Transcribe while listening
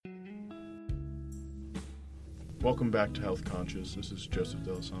Welcome back to Health Conscious. This is Joseph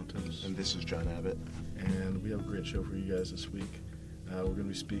De Los Santos. And this is John Abbott. And we have a great show for you guys this week. We're going to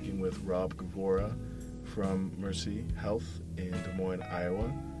be speaking with Rob Gavora from Mercy Health in Des Moines,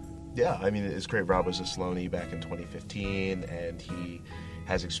 Iowa. Yeah, I mean, it's great. Rob was a Sloaney back in 2015, and he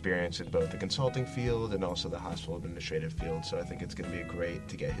has experience in both the consulting field and also the hospital administrative field. So I think it's going to be great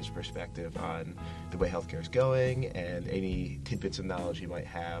to get his perspective on the way healthcare is going and any tidbits of knowledge he might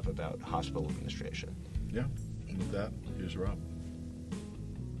have about hospital administration. Yeah. And with that, here's Rob.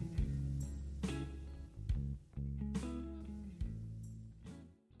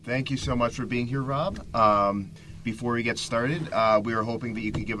 Thank you so much for being here, Rob. Before we get started, we were hoping that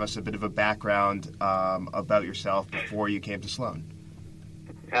you could give us a bit of a background about yourself before you came to Sloan.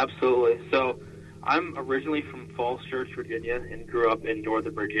 Absolutely. So I'm originally from Falls Church, Virginia, and grew up in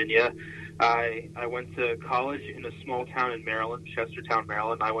Northern Virginia. I went to college in a small town in Maryland, Chestertown,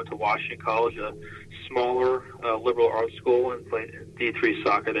 Maryland. I went to Washington College, a smaller liberal arts school, and played D3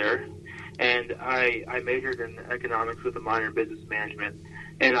 soccer there. And I majored in economics with a minor in business management.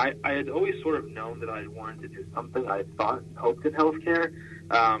 And I had always sort of known that I wanted to do something. I thought and hoped in healthcare.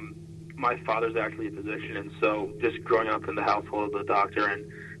 My father's actually a physician, and so just growing up in the household of the doctor and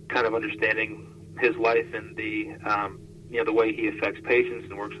kind of understanding his life and the way he affects patients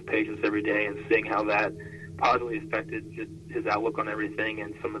and works with patients every day, and seeing how that positively affected just his outlook on everything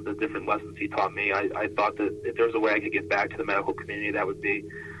and some of the different lessons he taught me, I thought that if there was a way I could get back to the medical community, that would be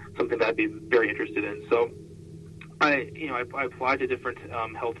something that I'd be very interested in. So I applied to different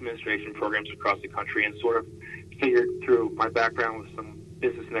health administration programs across the country and sort of figured through my background with some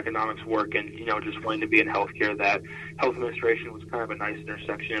business and economics work and, just wanting to be in healthcare, that health administration was kind of a nice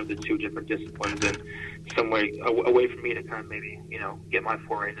intersection of the two different disciplines, and some way, a way for me to kind of maybe, get my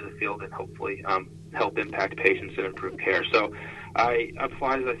foray into the field and hopefully help impact patients and improve care. So I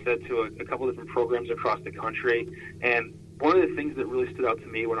applied, as I said, to a couple different programs across the country, and one of the things that really stood out to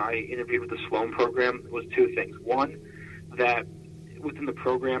me when I interviewed with the Sloan program was two things. One, that within the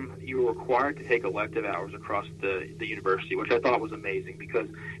program, you were required to take elective hours across the university, which I thought was amazing because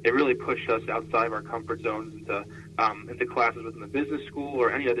it really pushed us outside of our comfort zones into classes within the business school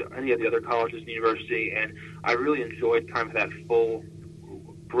or any of the other colleges and university. And I really enjoyed kind of that full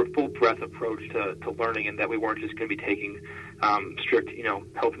breadth approach to learning, and that we weren't just going to be taking strict,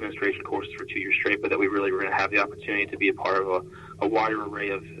 health administration courses for 2 years straight, but that we really were going to have the opportunity to be a part of a wider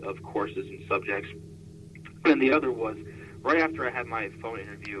array of courses and subjects. And the other was, right after I had my phone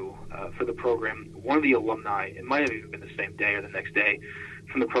interview for the program, one of the alumni, it might have even been the same day or the next day,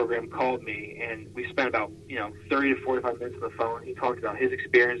 from the program called me, and we spent about 30 to 45 minutes on the phone. He talked about his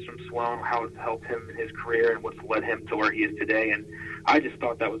experience from Sloan, how it's helped him in his career, and what's led him to where he is today. And I just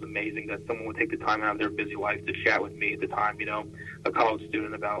thought that was amazing that someone would take the time out of their busy life to chat with me at the time, a college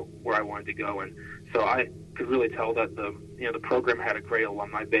student, about where I wanted to go. And so I could really tell that the program had a great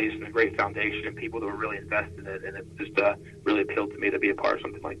alumni base and a great foundation and people that were really invested in it, and it just really appealed to me to be a part of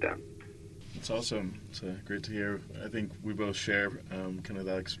something like that. It's awesome. It's great to hear. I think we both share kind of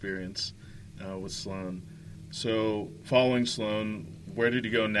that experience with Sloan. So following Sloan, where did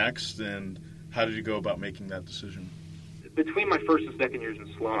you go next, and how did you go about making that decision? Between my first and second years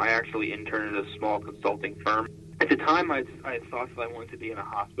in Sloan, I actually interned at a small consulting firm. At the time, I had thought that I wanted to be in a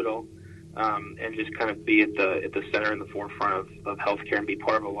hospital and just kind of be at the center and the forefront of healthcare and be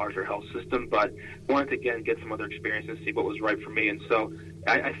part of a larger health system, but wanted to again get some other experience and see what was right for me. And so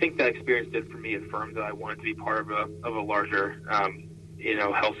I think that experience did for me affirm that I wanted to be part of a larger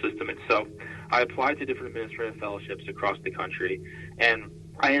health system. And so I applied to different administrative fellowships across the country, and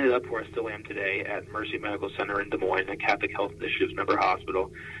I ended up where I still am today at Mercy Medical Center in Des Moines, a Catholic Health Initiatives member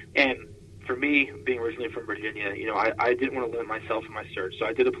hospital. And for me, being originally from Virginia, I didn't want to limit myself in my search, so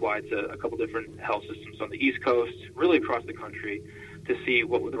I did apply to a couple different health systems on the East Coast, really across the country, to see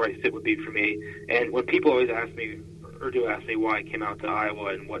what the right fit would be for me. And when people always ask me why I came out to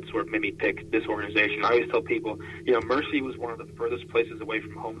Iowa and what sort of made me pick this organization, I always tell people, Mercy was one of the furthest places away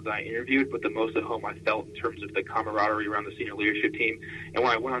from home that I interviewed, but the most at home I felt in terms of the camaraderie around the senior leadership team. And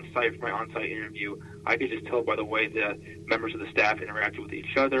when I went on site for my on-site interview, I could just tell by the way the members of the staff interacted with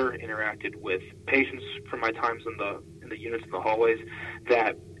each other, interacted with patients from my times in the units in the hallways,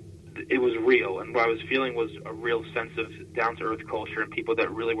 that it was real, and what I was feeling was a real sense of down-to-earth culture and people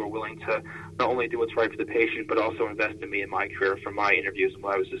that really were willing to not only do what's right for the patient, but also invest in me and my career from my interviews and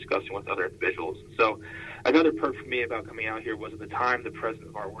what I was discussing with other individuals. So another perk for me about coming out here was, at the time, the president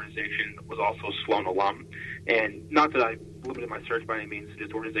of our organization was also a Sloan alum, and not that I limited my search by any means to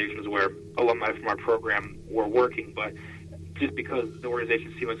just organizations where alumni from our program were working, but just because the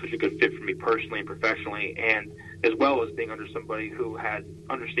organization seemed like such a good fit for me personally and professionally, and as well as being under somebody who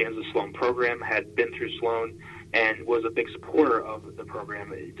understands the Sloan program, had been through Sloan, and was a big supporter of the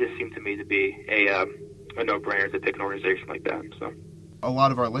program. It just seemed to me to be a no-brainer to pick an organization like that. So, a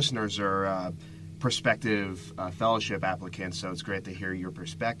lot of our listeners are prospective fellowship applicants, so it's great to hear your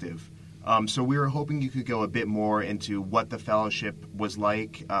perspective. So we were hoping you could go a bit more into what the fellowship was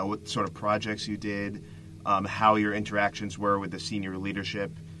like, what sort of projects you did, how your interactions were with the senior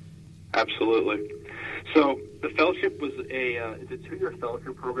leadership. Absolutely. So the fellowship was it's a 2-year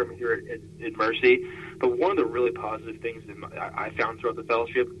fellowship program here at Mercy. But one of the really positive things that I found throughout the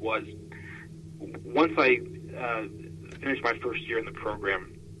fellowship was once I finished my first year in the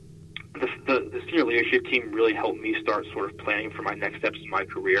program, the senior leadership team really helped me start sort of planning for my next steps in my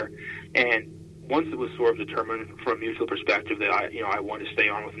career. And once it was sort of determined from a mutual perspective that I wanted to stay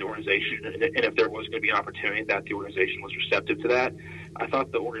on with an organization, and if there was going to be an opportunity that the organization was receptive to that, I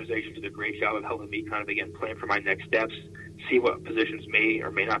thought the organization did a great job of helping me kind of, again, plan for my next steps, see what positions may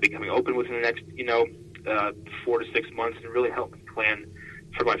or may not be coming open within the next, 4 to 6 months, and really help me plan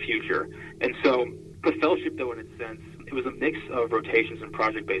for my future. And so the fellowship, though, in its sense, it was a mix of rotations and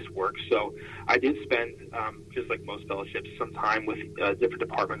project-based work. So I did spend, just like most fellowships, some time with different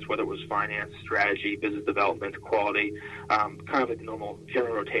departments, whether it was finance, strategy, business development, quality, kind of like the normal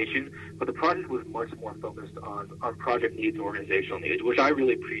general rotation. But the project was much more focused on project needs and organizational needs, which I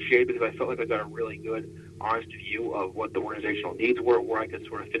really appreciated because I felt like I got a really good, honest view of what the organizational needs were, where I could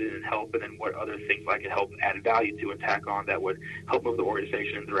sort of fit in and help, and then what other things I could help add value to and tack on that would help move the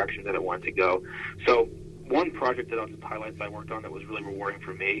organization in the direction that it wanted to go. So one project that I'll just highlight that I worked on that was really rewarding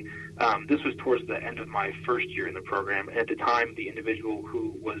for me, this was towards the end of my first year in the program. And at the time, the individual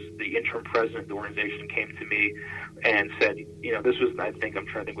who was the interim president of the organization came to me and said, this was, I'm trying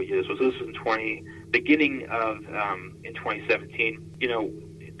to think what year this was. This was beginning of, in 2017,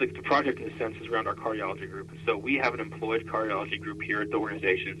 the project, in a sense, is around our cardiology group. So we have an employed cardiology group here at the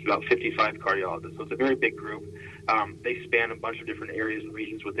organization. It's about 55 cardiologists, so it's a very big group. They span a bunch of different areas and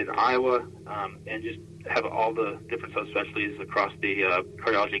regions within Iowa, and just have all the different subspecialties across the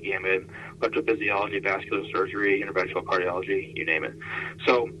cardiology gamut: electrophysiology, vascular surgery, interventional cardiology, you name it.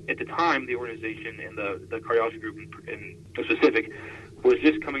 So at the time, the organization and the cardiology group in specific was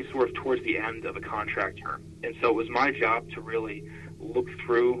just coming sort of towards the end of a contract term. And so it was my job to really look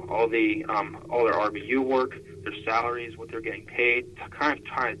through all their RVU work, their salaries, what they're getting paid, to kind of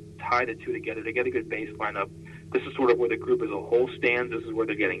try to tie the two together to get a good baseline of this is sort of where the group as a whole stands, this is where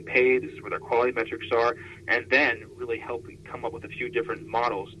they're getting paid, this is where their quality metrics are, and then really help come up with a few different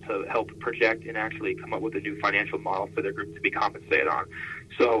models to help project and actually come up with a new financial model for their group to be compensated on.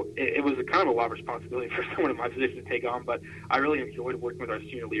 So it was a kind of a lot of responsibility for someone in my position to take on, but I really enjoyed working with our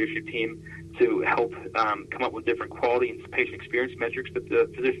senior leadership team to help come up with different quality and patient experience metrics that the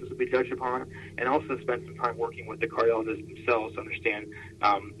physicians would be judged upon, and also spend some time working with the cardiologists themselves to understand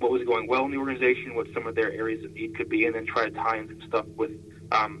what was going well in the organization, what some of their areas of need could be, and then try to tie in some stuff with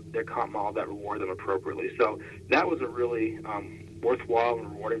their comp model that reward them appropriately. So that was a really worthwhile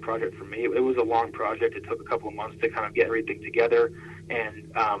and rewarding project for me. It was a long project. It took a couple of months to kind of get everything together,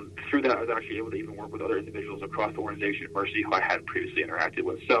 and through that I was actually able to even work with other individuals across the organization at Mercy who I hadn't previously interacted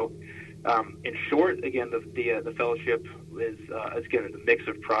with. So in short, again, the fellowship is again a mix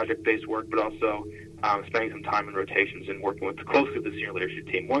of project-based work, but also spending some time in rotations and working closely with the senior leadership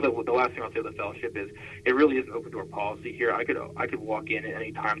team. The last thing I'll say of the fellowship is it really is an open door policy here. I could walk in at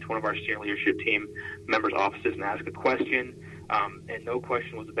any time to one of our senior leadership team members' offices and ask a question, and no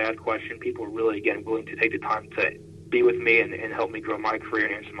question was a bad question. People were really, again, willing to take the time to be with me and help me grow my career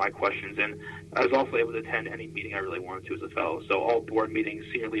and answer my questions. And I was also able to attend any meeting I really wanted to as a fellow. So all board meetings,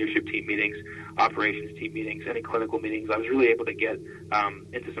 senior leadership team meetings, operations team meetings, any clinical meetings, I was really able to get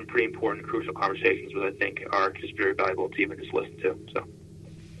into some pretty important, crucial conversations that I think are just very valuable to even just listen to. So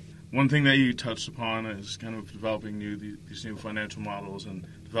one thing that you touched upon is kind of developing these new financial models and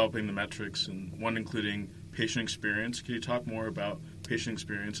developing the metrics, and one including patient experience. Can you talk more about patient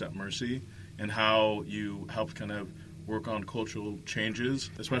experience at Mercy and how you helped kind of work on cultural changes,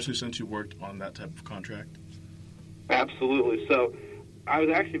 especially since you worked on that type of contract? Absolutely. So I was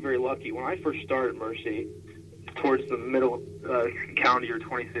actually very lucky. When I first started Mercy, towards the middle calendar year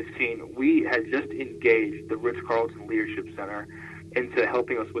 2015, we had just engaged the Ritz-Carlton Leadership Center into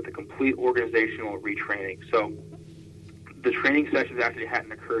helping us with a complete organizational retraining. So the training sessions actually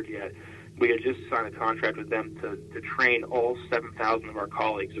hadn't occurred yet. We had just signed a contract with them to train all 7,000 of our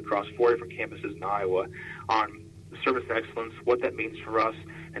colleagues across 4 different campuses in Iowa on service excellence, what that means for us,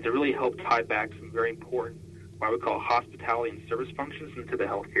 and to really help tie back some very important, what I would call hospitality and service functions into the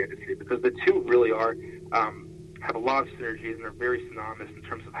healthcare industry, because the two really are have a lot of synergies and are very synonymous in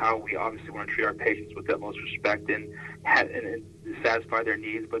terms of how we obviously want to treat our patients with the utmost respect and satisfy their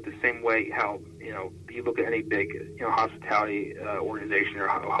needs. But the same way how, you look at any big, hospitality organization or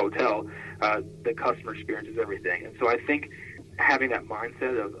hotel, the customer experience is everything. And so I think having that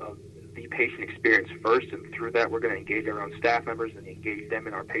mindset of the patient experience first, and through that we're going to engage our own staff members and engage them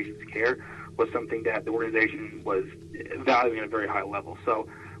in our patients' care, was something that the organization was valuing at a very high level. So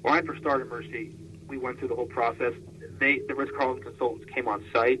when I first started Mercy, we went through the whole process. The Ritz-Carlton consultants came on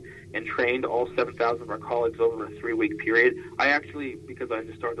site and trained all 7,000 of our colleagues over a 3-week period. I actually, because I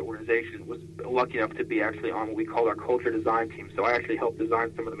just started the organization, was lucky enough to be actually on what we call our culture design team. So I actually helped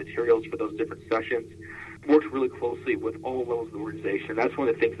design some of the materials for those different sessions. Worked really closely with all levels of the organization. That's one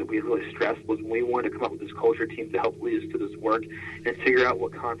of the things that we had really stressed was when we wanted to come up with this culture team to help lead us to this work and figure out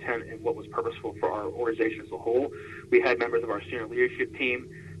what content and what was purposeful for our organization as a whole. We had members of our senior leadership team,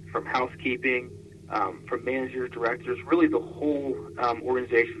 from housekeeping, from managers, directors, really the whole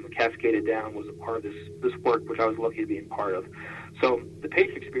organization cascaded down was a part of this work, which I was lucky to be a part of. So the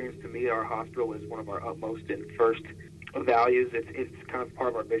patient experience to me at our hospital is one of our utmost and first values. It's kind of part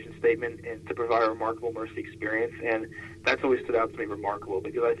of our mission statement, and to provide a remarkable Mercy experience. And that's always stood out to me remarkable,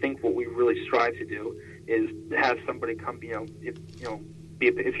 because I think what we really strive to do is to have somebody come,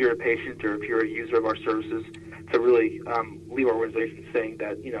 if you're a patient or if you're a user of our services, to really leave our organization saying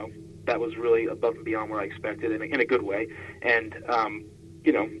that, that was really above and beyond what I expected in a good way, and,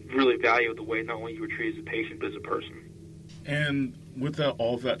 really value the way not only you were treated as a patient, but as a person. And with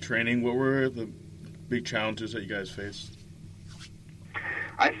all of that training, what were the big challenges that you guys faced?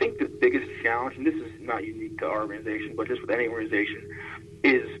 I think the biggest challenge, and this is not unique to our organization, but just with any organization,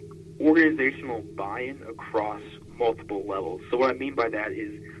 is organizational buy-in across multiple levels. So what I mean by that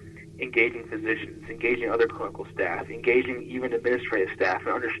is engaging physicians, engaging other clinical staff, engaging even administrative staff,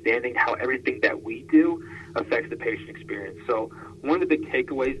 and understanding how everything that we do affects the patient experience. So one of the big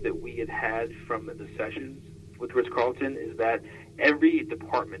takeaways that we had from the sessions with Ritz-Carlton is that every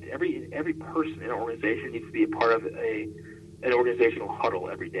department, every person in an organization needs to be a part of an organizational huddle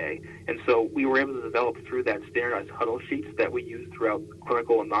every day. And so we were able to develop through that standardized huddle sheets that we use throughout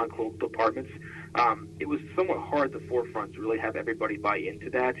clinical and non-clinical departments. It was somewhat hard at the forefront to really have everybody buy into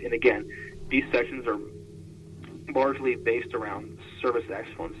that. And again, these sessions are largely based around service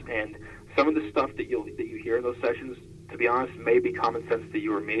excellence. And some of the stuff that you hear in those sessions, to be honest, may be common sense to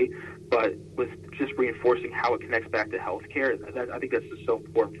you or me, but with just reinforcing how it connects back to healthcare, I think that's just so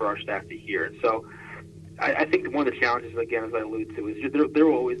important for our staff to hear. And so I think one of the challenges, again, as I alluded to, is there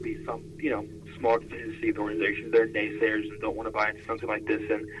will always be some, small contingency of the organizations. They're naysayers and don't want to buy into something like this.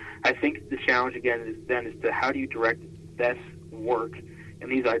 And I think the challenge, again, is to how do you direct this work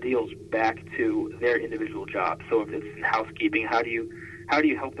and these ideals back to their individual jobs? So if it's in housekeeping, how do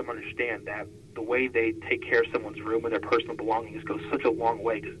you help them understand that the way they take care of someone's room and their personal belongings goes such a long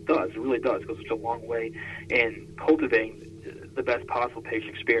way, because it really does go such a long way in cultivating the best possible patient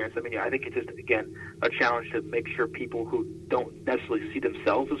experience. I mean, I think it's just, again, a challenge to make sure people who don't necessarily see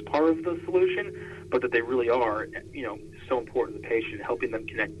themselves as part of the solution, but that they really are, so important to the patient, helping them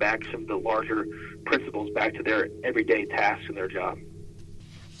connect back some of the larger principles back to their everyday tasks and their job.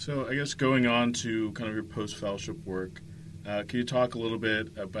 So I guess going on to kind of your post-fellowship work, can you talk a little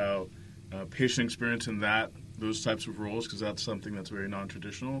bit about patient experience in those types of roles, because that's something that's very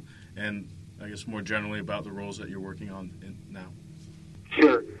non-traditional, and I guess more generally about the roles that you're working on now?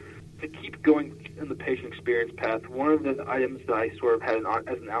 Sure. To keep going in the patient experience path, one of the items that I sort of had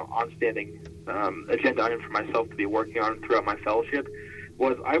as an outstanding agenda item for myself to be working on throughout my fellowship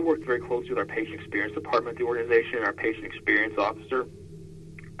was I worked very closely with our patient experience department of the organization and our patient experience officer.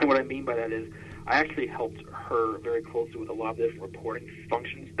 And what I mean by that is I actually helped her very closely with a lot of different reporting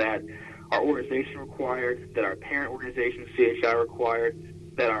functions that our organization required, that our parent organization, CHI, required,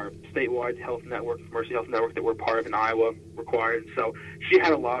 that our statewide health network, Mercy Health Network, that we're part of in Iowa, required. So she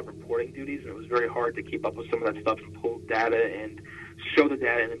had a lot of reporting duties, and it was very hard to keep up with some of that stuff and pull data and show the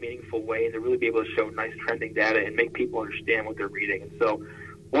data in a meaningful way, and to really be able to show nice trending data and make people understand what they're reading. And so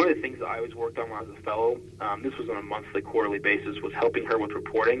one of the things that I always worked on when I was a fellow, this was on a monthly, quarterly basis, was helping her with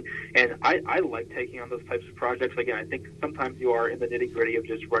reporting. And I like taking on those types of projects. Again, I think sometimes you are in the nitty-gritty of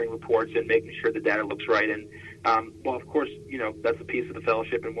just running reports and making sure the data looks right. And, well, of course, that's a piece of the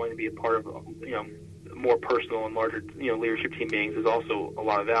fellowship, and wanting to be a part of, more personal and larger, leadership team meetings is also a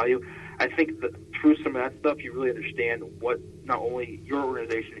lot of value. I think that through some of that stuff, you really understand what not only your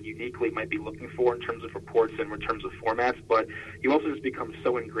organization uniquely might be looking for in terms of reports and in terms of formats, but you also just become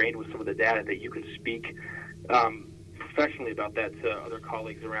so ingrained with some of the data that you can speak professionally about that to other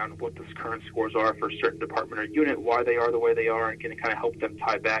colleagues around what the current scores are for a certain department or unit, why they are the way they are, and can kind of help them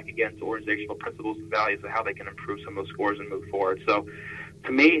tie back again to organizational principles and values and how they can improve some of those scores and move forward. So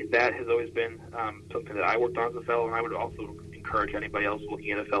to me, that has always been something that I worked on as a fellow, and I would also encourage anybody else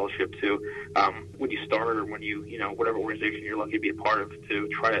looking at a fellowship to, when you start or when you whatever organization you're lucky to be a part of, to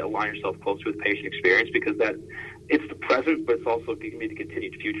try to align yourself close with patient experience, because that it's the present, but it's also going to be the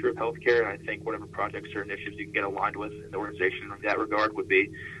continued future of healthcare. And I think whatever projects or initiatives you can get aligned with in the organization in that regard would be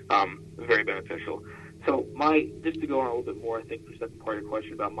very beneficial. So just to go on a little bit more, I think the second part of your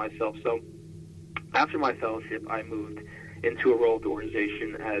question about myself. So after my fellowship, I moved into a role at the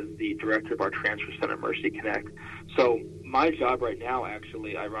organization as the director of our transfer center, Mercy Connect. So my job right now,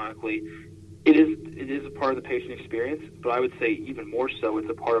 actually, ironically, it is a part of the patient experience, but I would say even more so, it's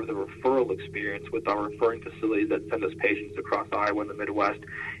a part of the referral experience with our referring facilities that send us patients across Iowa and the Midwest,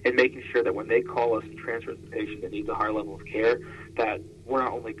 and making sure that when they call us to transfer the patient that needs a higher level of care, that we're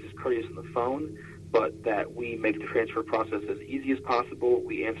not only just courteous on the phone, but that we make the transfer process as easy as possible.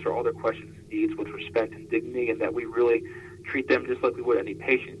 We answer all their questions and needs with respect and dignity, and that we really treat them just like we would any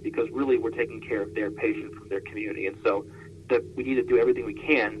patient, because really we're taking care of their patient from their community. And so that we need to do everything we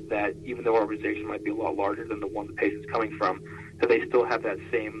can, that even though our organization might be a lot larger than the one the patient's coming from, that they still have that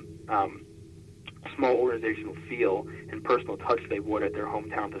same small organizational feel and personal touch they would at their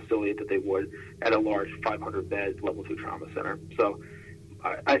hometown facility that they would at a large 500-bed level 2 trauma center. So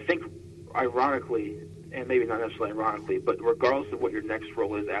I think, ironically, and maybe not necessarily ironically, but regardless of what your next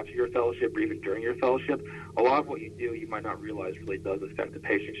role is after your fellowship or even during your fellowship, a lot of what you do you might not realize really does affect the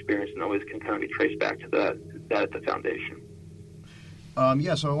patient experience, and always can kind of be traced back to that at the foundation.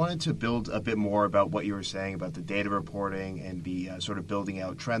 So I wanted to build a bit more about what you were saying about the data reporting and the sort of building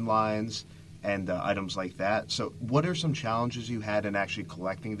out trend lines and items like that. So what are some challenges you had in actually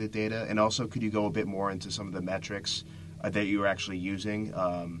collecting the data? And also, could you go a bit more into some of the metrics that you were actually using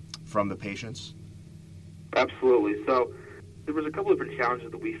from the patients? Absolutely. So there was a couple of different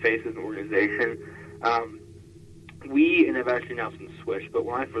challenges that we faced as an organization. And I've actually now since switched, but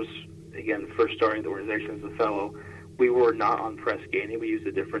when I first started the organization as a fellow, we were not on Press Ganey. We used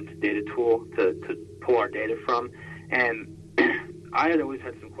a different data tool to pull our data from. And I had always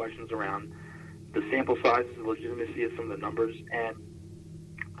had some questions around the sample sizes and legitimacy of some of the numbers. And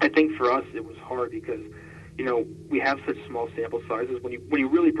I think for us it was hard because, we have such small sample sizes. When you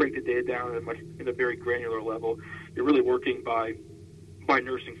really break the data down at a very granular level, you're really working by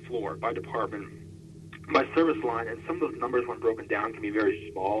nursing floor, by department, by service line, and some of those numbers when broken down can be very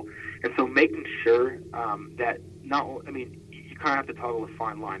small. And so making sure that you kind of have to toggle a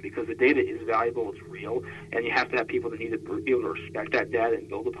fine line, because the data is valuable, it's real, and you have to have people that need to be able to respect that data and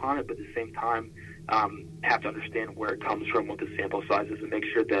build upon it, but at the same time have to understand where it comes from, what the sample size is, and make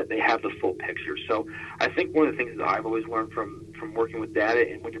sure that they have the full picture. So I think one of the things that I've always learned from working with data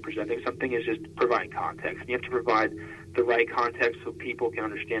and when you're presenting something is just providing context. And you have to provide the right context so people can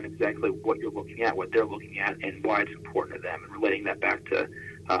understand exactly what you're looking at, what they're looking at, and why it's important to them, and relating that back to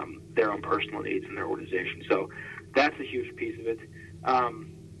their own personal needs and their organization. So that's a huge piece of it.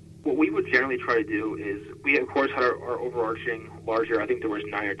 What we would generally try to do is, we of course had our overarching larger, I think there was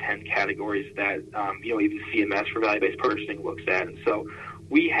 9 or 10 categories that, even CMS for value-based purchasing looks at. And so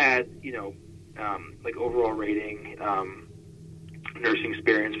we had, like overall rating, nursing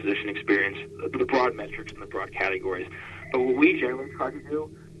experience, physician experience, the broad metrics and the broad categories. But what we generally tried to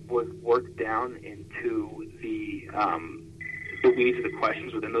do was work down into the weeds of the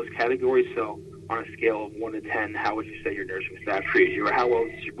questions within those categories. So on a scale of 1 to 10, how would you say your nursing staff treated you, or how well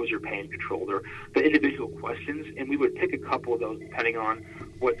was your pain controlled, or the individual questions? And we would pick a couple of those depending on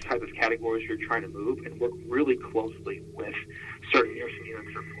what type of categories you're trying to move, and work really closely with certain nursing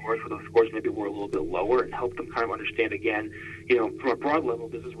units or floors where those scores maybe were a little bit lower, and help them kind of understand, again, from a broad level,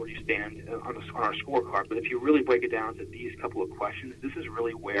 this is where you stand on our scorecard. But if you really break it down to these couple of questions, this is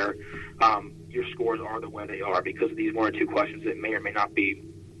really where your scores are the way they are, because of these 1 or 2 questions that may or may not be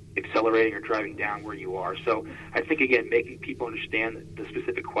accelerating or driving down where you are. So I think, again, making people understand the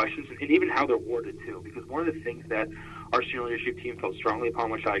specific questions and even how they're worded too, because one of the things that our senior leadership team felt strongly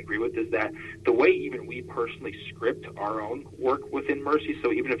upon, which I agree with, is that the way even we personally script our own work within Mercy,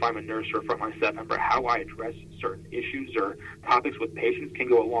 so even if I'm a nurse or a frontline staff member, how I address certain issues or topics with patients can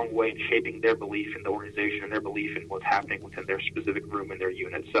go a long way in shaping their belief in the organization and their belief in what's happening within their specific room and their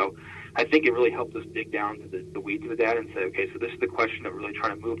unit. So I think it really helped us dig down to the weeds of the data and say, okay, so this is the question that we're really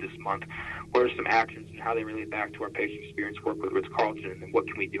trying to move this month. What are some actions and how they relate back to our patient experience work with Ritz-Carlton, and what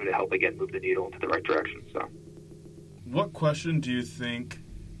can we do to help, again, move the needle into the right direction? So, what question do you think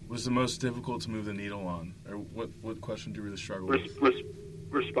was the most difficult to move the needle on? Or what question do you really struggle with?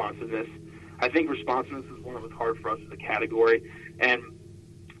 Responsiveness. I think responsiveness is one that was hard for us as a category, and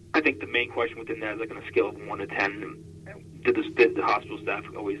I think the main question within that is like on a scale of 1 to 10, did the hospital staff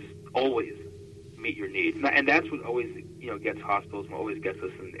always meet your needs? And that's what always gets hospitals and always gets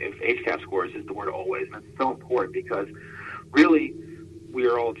us. And if HCAHPS scores is the word always, and it's so important because really we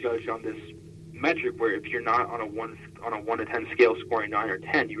are all judged on this metric where if you're not on a 1 to 10 scale scoring 9 or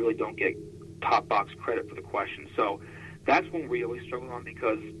 10, you really don't get top box credit for the question. So that's when we always struggle on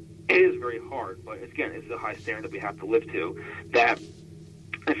because it is very hard. But again, it's a high standard that we have to live to. That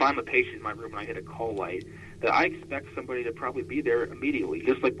if I'm a patient in my room and I hit a call light, that I expect somebody to probably be there immediately.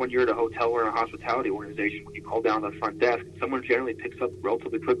 Just like when you're at a hotel or in a hospitality organization, when you call down the front desk, someone generally picks up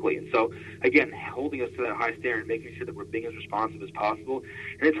relatively quickly. And so, again, holding us to that high standard, making sure that we're being as responsive as possible.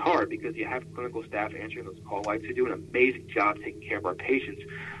 And it's hard because you have clinical staff answering those call lights who do an amazing job taking care of our patients.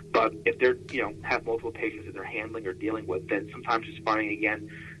 But if they're, have multiple patients that they're handling or dealing with, then sometimes just finding, again,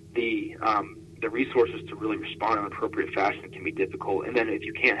 the resources to really respond in an appropriate fashion can be difficult. And then if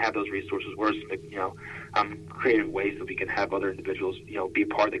you can't have those resources, where's creative ways that we can have other individuals, be a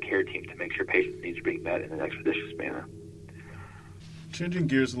part of the care team to make sure patients' needs are being met in an expeditious manner. Changing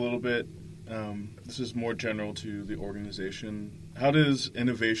gears a little bit, this is more general to the organization. How does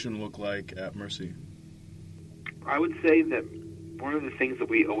innovation look like at Mercy? I would say that one of the things that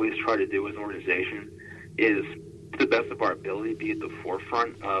we always try to do as an organization is, to the best of our ability, be at the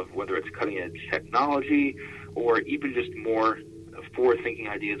forefront of whether it's cutting-edge technology or even just more forward-thinking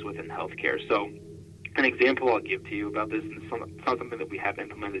ideas within healthcare. So an example I'll give to you about this, and it's not something that we have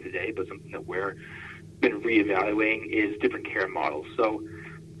implemented today, but something that we're been reevaluating, is different care models. So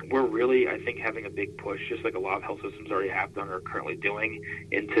we're really, I think, having a big push, just like a lot of health systems already have done or are currently doing,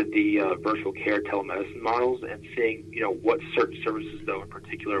 into the virtual care telemedicine models and seeing, what certain services, though, in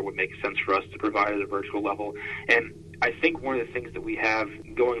particular would make sense for us to provide at a virtual level. And I think one of the things that we have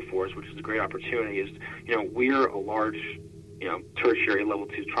going for us, which is a great opportunity, is, we're a large, tertiary level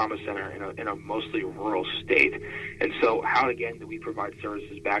 2 trauma center in a mostly rural state. And so how, again, do we provide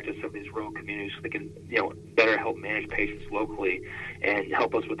services back to some of these rural communities so they can, better help manage patients locally and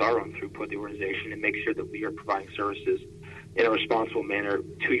help us with our own throughput, the organization, and make sure that we are providing services in a responsible manner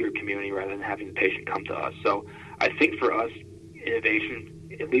to your community rather than having the patient come to us. So I think for us, innovation,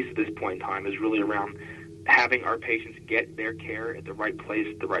 at least at this point in time, is really around having our patients get their care at the right place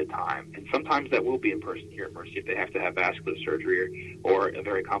at the right time. And sometimes that will be in person here at Mercy if they have to have vascular surgery or a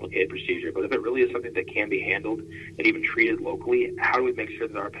very complicated procedure. But if it really is something that can be handled and even treated locally, how do we make sure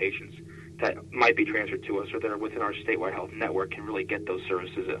that our patients that might be transferred to us or that are within our statewide health network can really get those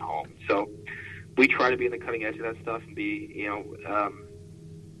services at home? So we try to be in the cutting edge of that stuff and be,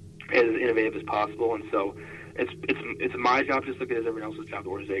 as innovative as possible. And so it's my job, just like it is everyone else's job, the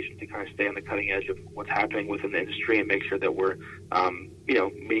organization, to kind of stay on the cutting edge of what's happening within the industry and make sure that we're,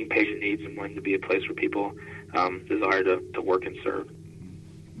 meeting patient needs and wanting to be a place where people desire to work and serve.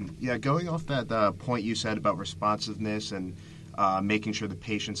 Yeah, going off that point you said about responsiveness and making sure the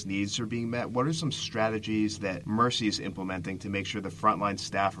patient's needs are being met, what are some strategies that Mercy is implementing to make sure the frontline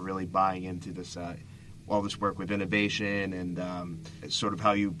staff are really buying into this all this work with innovation and sort of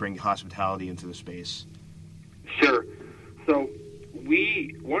how you bring hospitality into the space? Sure. So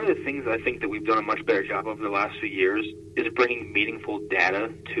one of the things I think that we've done a much better job over the last few years is bringing meaningful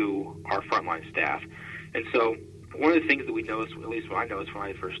data to our frontline staff. And so one of the things that we noticed, at least what I noticed when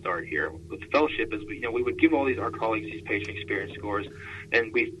I first started here with the fellowship, is we would give all our colleagues these patient experience scores,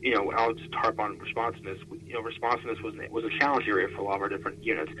 and I'll just harp on responsiveness. Responsiveness was a challenge area for a lot of our different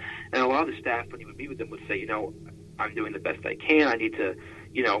units, and a lot of the staff, when you would meet with them, would say, I'm doing the best I can. I need to,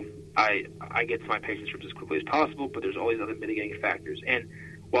 I get to my patients' rooms as quickly as possible, but there's always other mitigating factors. And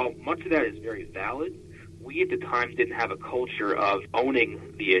while much of that is very valid, we at the time didn't have a culture of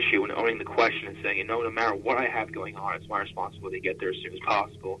owning the issue and owning the question and saying, no matter what I have going on, it's my responsibility to get there as soon as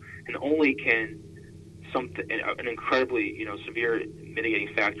possible. And only can an incredibly, severe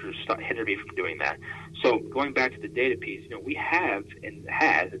mitigating factor hinder me from doing that. So going back to the data piece, we have and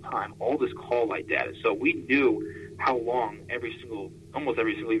had at the time all this call light data. So we knew how long almost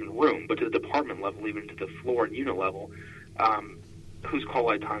every single even room, but to the department level, even to the floor and unit level, whose call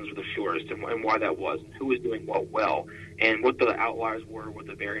light times were the shortest and why that was, and who was doing what well, and what the outliers were, what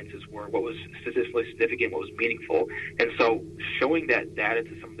the variances were, what was statistically significant, what was meaningful. And so showing that data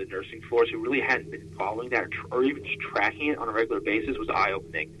to some of the nursing floors who really hadn't been following that or even just tracking it on a regular basis was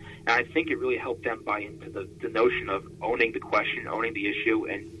eye-opening. And I think it really helped them buy into the notion of owning the question, owning the issue,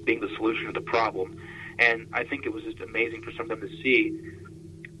 and being the solution to the problem. And I think it was just amazing for some of them to see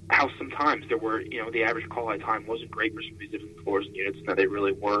how sometimes there were, the average call light time wasn't great for some of these different floors and units, and that they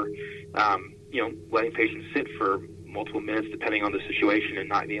really were, letting patients sit for multiple minutes depending on the situation and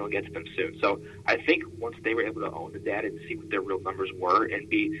not being able to get to them soon. So I think once they were able to own the data and see what their real numbers were and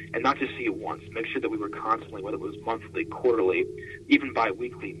not just see it once, make sure that we were constantly, whether it was monthly, quarterly, even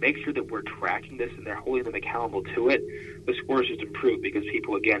bi-weekly, make sure that we're tracking this and they're holding them accountable to it, the scores just improved because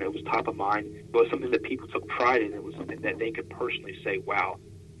people, again, it was top of mind. It was something that people took pride in. It was something that they could personally say, wow,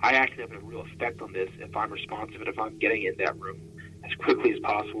 I actually have a real effect on this if I'm responsive and if I'm getting in that room as quickly as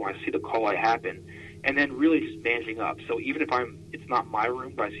possible when I see the call light happen. And then really just managing up. So even if it's not my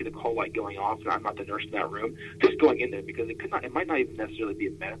room, but I see the call light going off and I'm not the nurse in that room, just going in there because it might not even necessarily be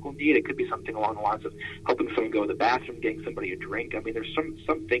a medical need. It could be something along the lines of helping someone go to the bathroom, getting somebody a drink. I mean, there's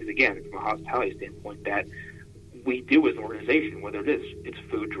some things, again, from a hospitality standpoint that we do as an organization, whether it's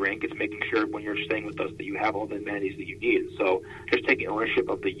food, drink, it's making sure when you're staying with us that you have all the amenities that you need. So just taking ownership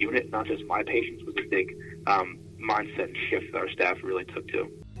of the unit, not just my patients, was a big mindset and shift that our staff really took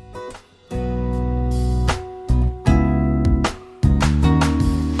to.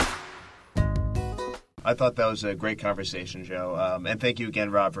 I thought that was a great conversation, Joe. And thank you again,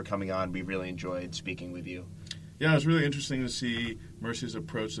 Rob, for coming on. We really enjoyed speaking with you. Yeah, it was really interesting to see Mercy's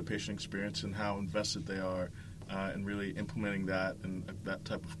approach to patient experience and how invested they are in really implementing that and that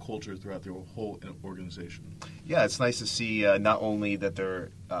type of culture throughout their whole organization. Yeah, it's nice to see not only that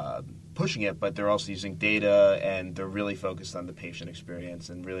they're pushing it, but they're also using data and they're really focused on the patient experience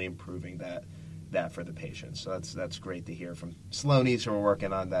and really improving that for the patients. So that's great to hear from Sloanies who are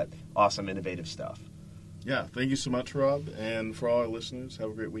working on that awesome, innovative stuff. Yeah, thank you so much, Rob. And for all our listeners,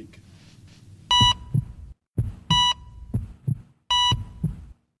 have a great week.